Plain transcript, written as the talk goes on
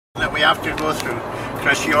we have to go through.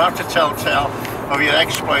 Chris, you'll have to tell of your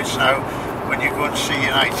exploits now when you go and see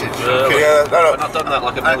United. Okay? Yeah, no. I've done that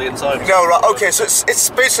like a million times. No, right, okay, so it's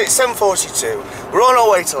basically 7:42. We're on our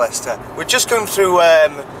way to Leicester. We're just going through, we're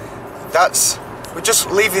just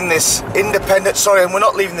leaving this independent, sorry, we're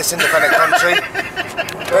not leaving this independent country.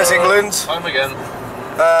 There's England. Home again.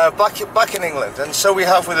 Back in England. And so we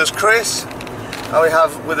have with us Chris, and we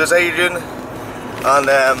have with us Adrian, and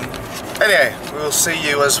anyway, we will see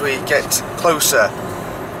you as we get closer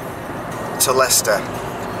to Leicester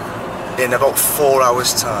in about 4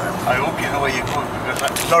 hours' time. I hope you know where you're going, because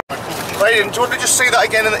that's Adrian, do you want to just say that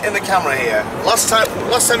again in the camera here? Last time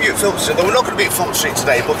you were at Filbert Street, though we're not going to be at Filbert Street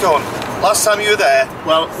today, but go on. Last time you were there?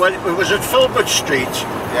 Well, it was at Filbert Street,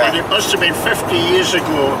 and it must have been 50 years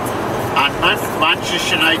ago, and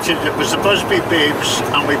Manchester United, it was the Busby Babes,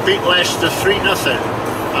 and we beat Leicester 3-0,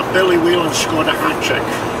 and Billy Whelan scored a hat-trick.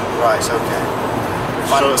 Right, okay.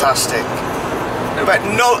 Fantastic. I bet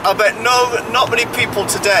not many people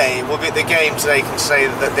today will be at the game today can say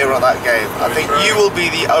that they were at that game. I think you will be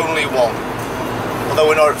the only one.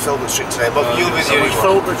 Although we're not at Filbert Street today, but you'll be the only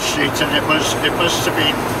one. Filbert Street, and it must have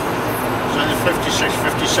been 56,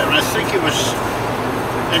 57. I think it was.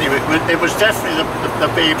 Anyway, it was definitely the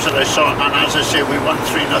Babes that I saw, and as I say, we won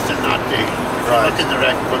 3-0 that day. Right. Look in the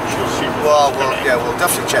record books, you'll see. Well, yeah, we'll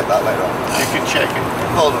definitely check that later on. You can check it.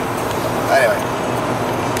 Hold on. Anyway.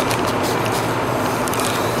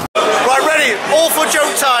 Right, ready? All for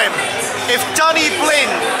joke time. If Danny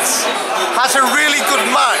Blind has a really good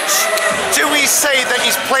match, do we say that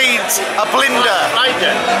he's played a blinder? I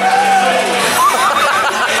did.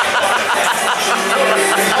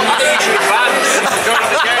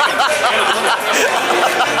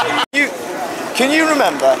 Can you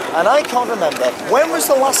remember, and I can't remember, when was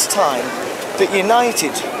the last time that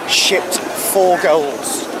United shipped 4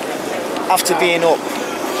 goals after being up?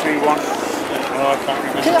 3-1. Oh, I can't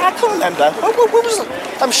remember. I can't remember. When was it?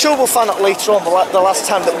 I'm sure we'll find out later on the last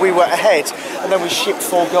time that we were ahead and then we shipped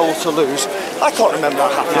 4 goals to lose. I can't remember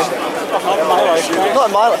that happening. Not in my lifetime. Not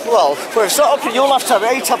in my life. Well, it's not up in your lifetime.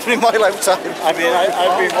 It ain't happening in my lifetime. I mean,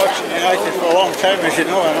 I've been watching United for a long time, as you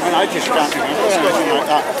know, and I mean, I just can't remember anything like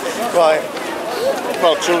that. Right.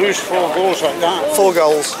 Well, to lose 4 goals like that. 4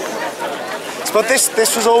 goals. But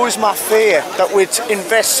this was always my fear, that we'd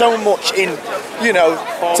invest so much in,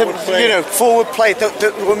 forward play,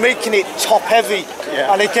 that we're making it top heavy.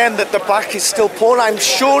 Yeah. And again, that the back is still poor. I'm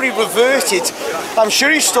sure he reverted. I'm sure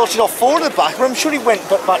he started off 4 at the back, but I'm sure he went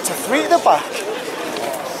back to 3 at the back.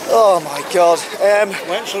 Oh my God.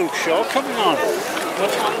 When's Luke Shaw coming on?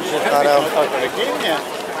 I know.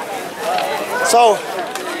 So,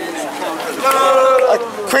 a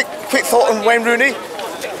quick thought on Wayne Rooney.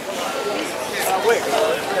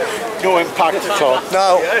 No impact at all.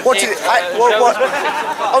 No.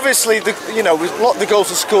 Obviously, we lot of the goals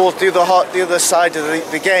were scored the other side of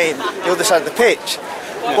the game, the other side of the pitch.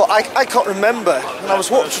 But I can't remember, and I was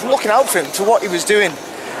looking out for him to what he was doing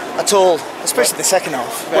at all, especially the second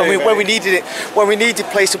half when we needed it, when we needed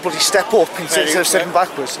players to bloody step up instead of stepping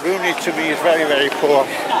backwards. Rooney to me is very, very poor.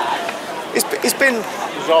 He's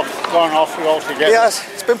gone off altogether. Yes,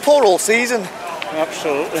 it's been poor all season.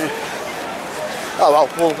 Absolutely. Oh well,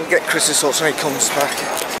 we'll get Chris's thoughts when he comes back.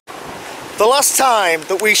 The last time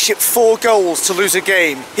that we shipped 4 goals to lose a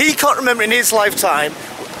game, he can't remember it in his lifetime,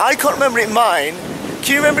 I can't remember it in mine.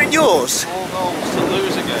 Can you remember it in yours? 4 goals to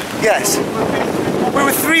lose a game? Yes. We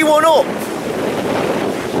were 3-1 up.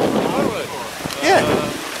 Yeah.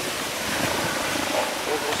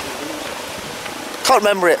 Can't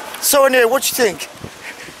remember it. So anyway, what do you think?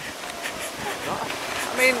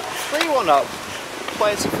 I mean, 3-1 up,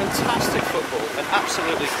 playing some fantastic football and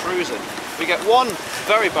absolutely cruising. We get one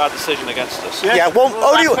very bad decision against us. Yeah, one.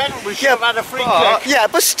 Only. We should have had a free kick. Yeah,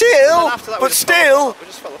 but still. We just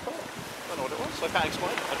fell apart. I don't know what it was. I can't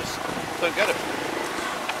explain it. I just don't get it.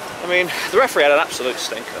 I mean, the referee had an absolute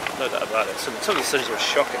stinker, no doubt about it. Some of the decisions were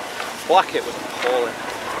shocking. Blackett was appalling.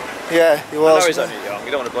 Yeah, he was. I know he's only young.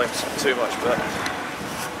 You don't want to blame him too much, but.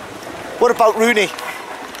 What about Rooney? He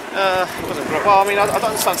wasn't great. Well, I mean, I don't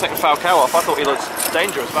understand taking Falcao off. I thought he looked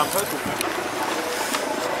dangerous, Van Persie.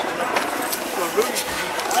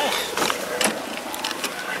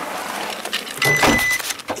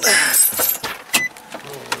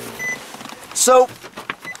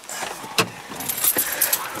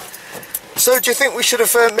 So do you think we should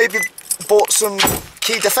have maybe bought some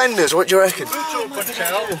key defenders? What do you reckon?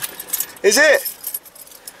 Is it?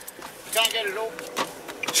 Can't get it open.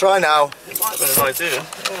 Try now. That's an idea.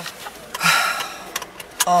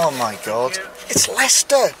 Oh my God! It's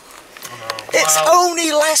Leicester. It's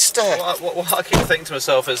only Leicester. What I keep thinking to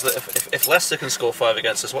myself is that if Leicester can score 5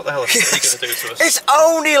 against us, what the hell is City going to do to us? It's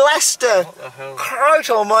only Leicester. What the hell? Christ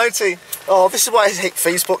almighty. Oh, this is why I hate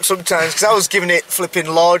Facebook sometimes, because I was giving it flipping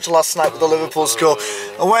large last night with the Liverpool score.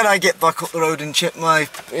 And when I get back up the road and chip my,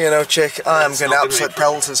 chick, I am going to absolute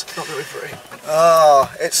pelters. It's not going to be free.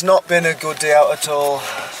 Oh, it's not been a good day out at all.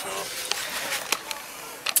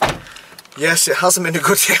 Yes, it hasn't been a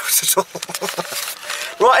good day out at all.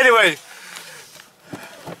 Right, anyway.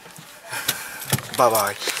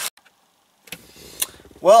 Bye-bye.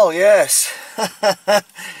 Well, yes. That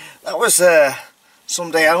was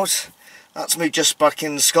some day out. That's me just back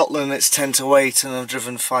in Scotland. It's 10 to 8 and I've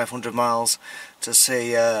driven 500 miles to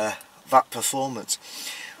see that performance.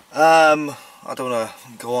 I don't want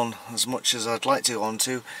to go on as much as I'd like to go on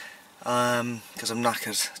to, because I'm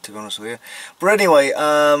knackered, to be honest with you. But anyway,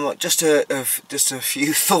 just a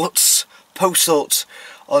few thoughts, post thoughts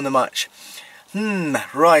on the match.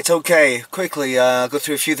 Right, okay, quickly go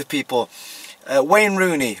through a few of the people. Wayne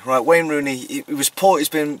Rooney, right, Wayne Rooney, he was poor, he's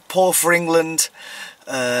been poor for England.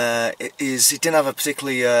 He didn't have a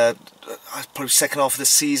particularly, probably second half of the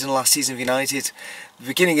season, last season for United. The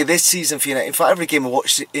beginning of this season for United, in fact every game I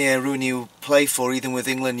watched Rooney play for, even with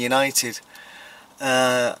England United,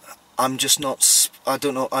 I'm just not, I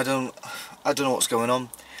don't know what's going on.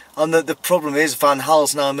 And the problem is Van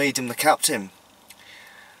Gaal's now made him the captain.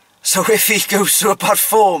 So if he goes through a bad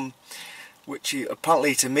form, which he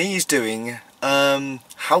apparently to me is doing,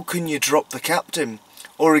 how can you drop the captain?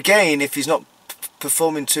 Or again, if he's not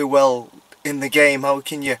performing too well in the game, how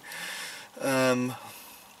can you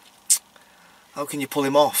pull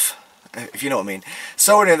him off? If you know what I mean.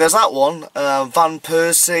 So anyway, there's that one. Van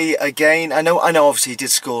Persie again. I know. Obviously, he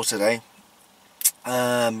did score today.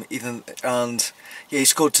 Yeah, he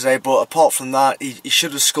scored today. But apart from that, he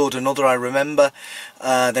should have scored another. I remember.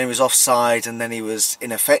 Then he was offside, and then he was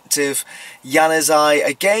ineffective. Januzaj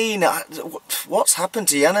again. What's happened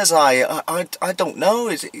to Januzaj? I don't know.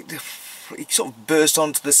 He sort of burst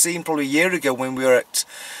onto the scene probably a year ago when we were at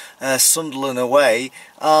Sunderland away,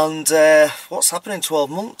 and what's happened in 12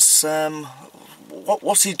 months?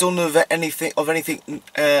 What's he done of any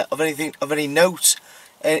note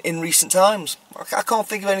in recent times? I can't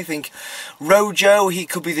think of anything. Rojo, he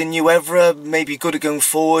could be the new Evra, maybe good at going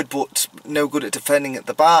forward, but no good at defending at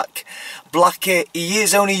the back. Blackett, he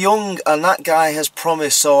is only young, and that guy has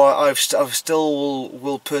promise, so I still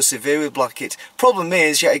will persevere with Blackett. Problem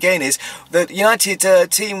is, yet again, is that United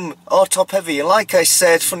team are top heavy, and like I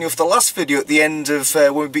said, funny enough, the last video at the end of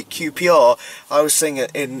when we beat QPR, I was saying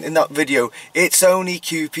in that video, it's only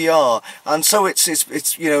QPR, and so it's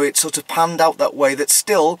sort of panned out that way. That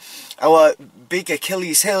still our big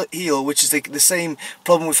Achilles heel, which is the same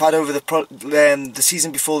problem we've had over the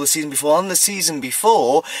season before, and the season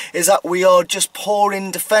before, is that we are just poor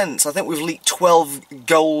in defence. I think we've leaked 12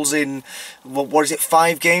 goals in, what is it,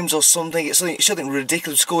 5 games or something? It's something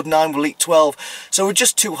ridiculous. We've scored 9, we leaked 12. So we're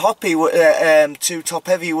just too hoppy, too top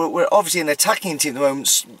heavy. We're obviously an attacking team at the moment,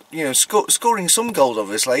 scoring some goals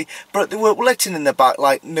obviously, but we're letting in the back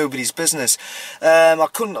like nobody's business. I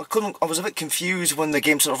was a bit confused when the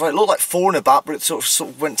game sort of, it looked like 4 in the back, but it sort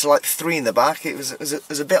of went to like 3 in the back. It was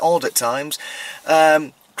a bit odd at times.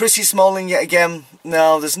 Chrissy Smalling yet again.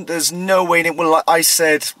 No, there's no way in it. Well, like I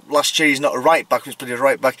said last year, he's not a right back. He's played a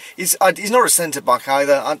right back. He's not a centre back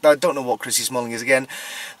either. I don't know what Chrissy Smalling is again.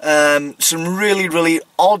 Some really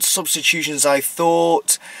odd substitutions, I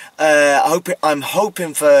thought. I'm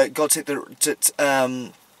hoping for God's sake that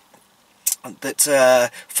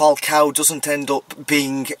Falcao doesn't end up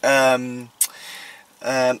being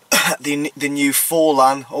the new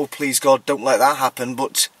Forlan. Oh please God, don't let that happen,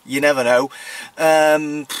 but you never know.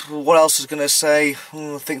 What else was going to say?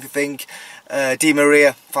 Think. Di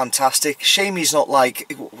Maria, fantastic. Shame he's not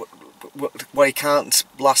like where he can't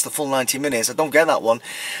last the full 90 minutes. I don't get that one.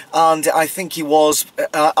 And I think he was,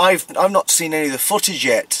 I've not seen any of the footage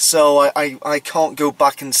yet, so I can't go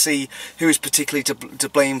back and see who is particularly to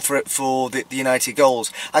blame for the United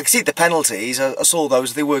goals. I can see the penalties, I saw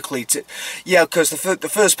those, they were clear. Yeah, because the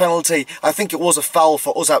first penalty, I think it was a foul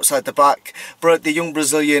for us outside the back, but the young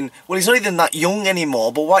Brazilian, well, he's not even that young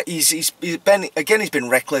anymore, but he's been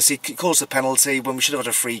reckless. He caused the penalty when we should have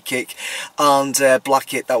had a free kick, and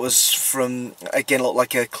Blackett, that was from, again, looked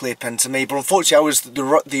like a clear pen to me, but unfortunately I was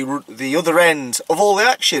the other end of all the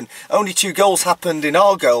action. Only 2 goals happened in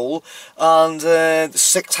our goal, and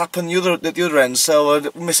 6 happened at the other end, so I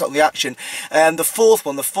missed out on the action. And the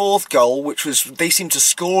fourth goal, which was, they seemed to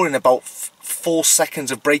score in about 4 seconds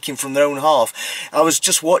of breaking from their own half. I was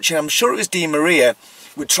just watching, I'm sure it was Di Maria,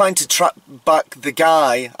 were trying to track back the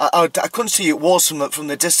guy. I couldn't see who it was from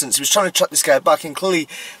the distance. He was trying to track this guy back, and clearly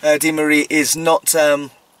Di Maria is not.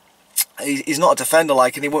 He's not a defender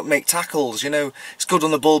like, and he won't make tackles, you know. He's good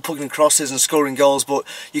on the ball, putting crosses and scoring goals, but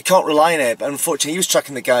you can't rely on it. Unfortunately, he was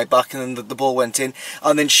tracking the guy back, and then the ball went in.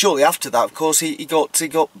 And then shortly after that, of course, he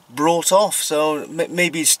got brought off. So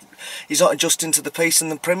maybe he's not adjusting to the pace in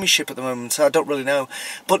the Premiership at the moment. So I don't really know.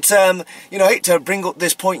 But you know, I hate to bring up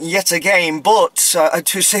this point yet again, but I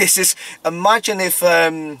do say this: imagine if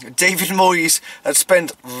David Moyes had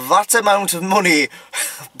spent that amount of money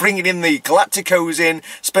bringing in the Galacticos in,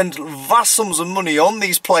 spent vast sums of money on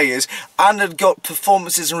these players, and had got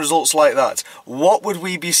performances and results like that. What would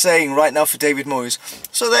we be saying right now for David Moyes?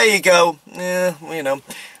 So there you go. Yeah, you know,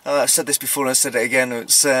 I said this before and I said it again.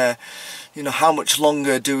 It's you know, how much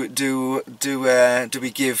longer do we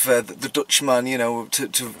give the Dutchman, you know,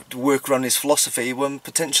 to work around his philosophy when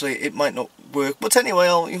potentially it might not work? But anyway,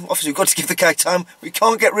 obviously we've got to give the guy time. We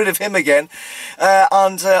can't get rid of him again,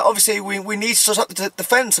 and obviously we need to sort out the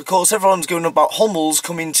defence. Of course, everyone's going about Hummels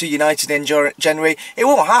coming to United in January. It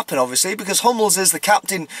won't happen, obviously, because Hummels is the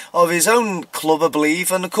captain of his own club, I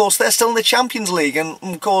believe, and of course they're still in the Champions League, and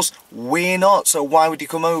of course we're not. So why would he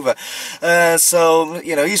come over? So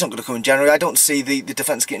you know, he's not going to come in January. I don't see the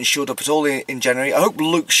defence getting shored up at all in January. I hope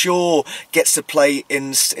Luke Shaw gets to play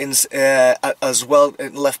in as well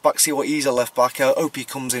in left back. See what he's a left back. I hope he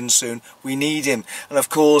comes in soon. We need him. And of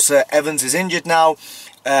course, Evans is injured now.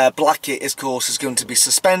 Blackett, of course, is going to be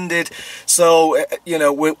suspended. So, you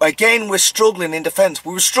know, we're struggling in defence.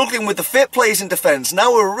 We were struggling with the fit players in defence.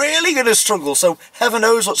 Now we're really going to struggle. So, heaven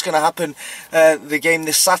knows what's going to happen the game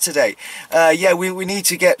this Saturday. Yeah, we need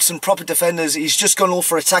to get some proper defenders. He's just gone all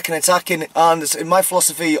for attacking. And in my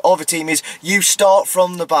philosophy of a team is you start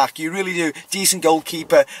from the back. You really do. Decent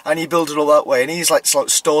goalkeeper, and you build it all that way. And he's like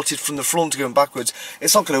started from the front going backwards.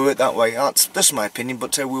 It's not going to work that way. That's my opinion,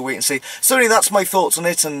 but we'll wait and see. So, anyway, that's my thoughts on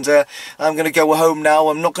it. And I'm going to go home now.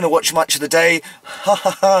 I'm not going to watch Match of the Day,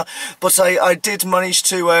 but I did manage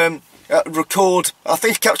to record. I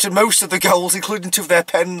think I captured most of the goals, including 2 of their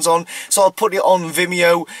pens on, so I'll put it on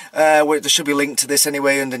Vimeo, where there should be a link to this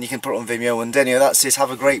anyway, and then you can put it on Vimeo. And anyway, that's it.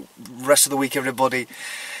 Have a great rest of the week, everybody.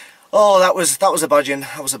 Oh, that was a badging.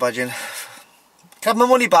 That was a badging. Can I have my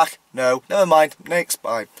money back? No, never mind. Next,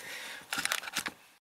 bye.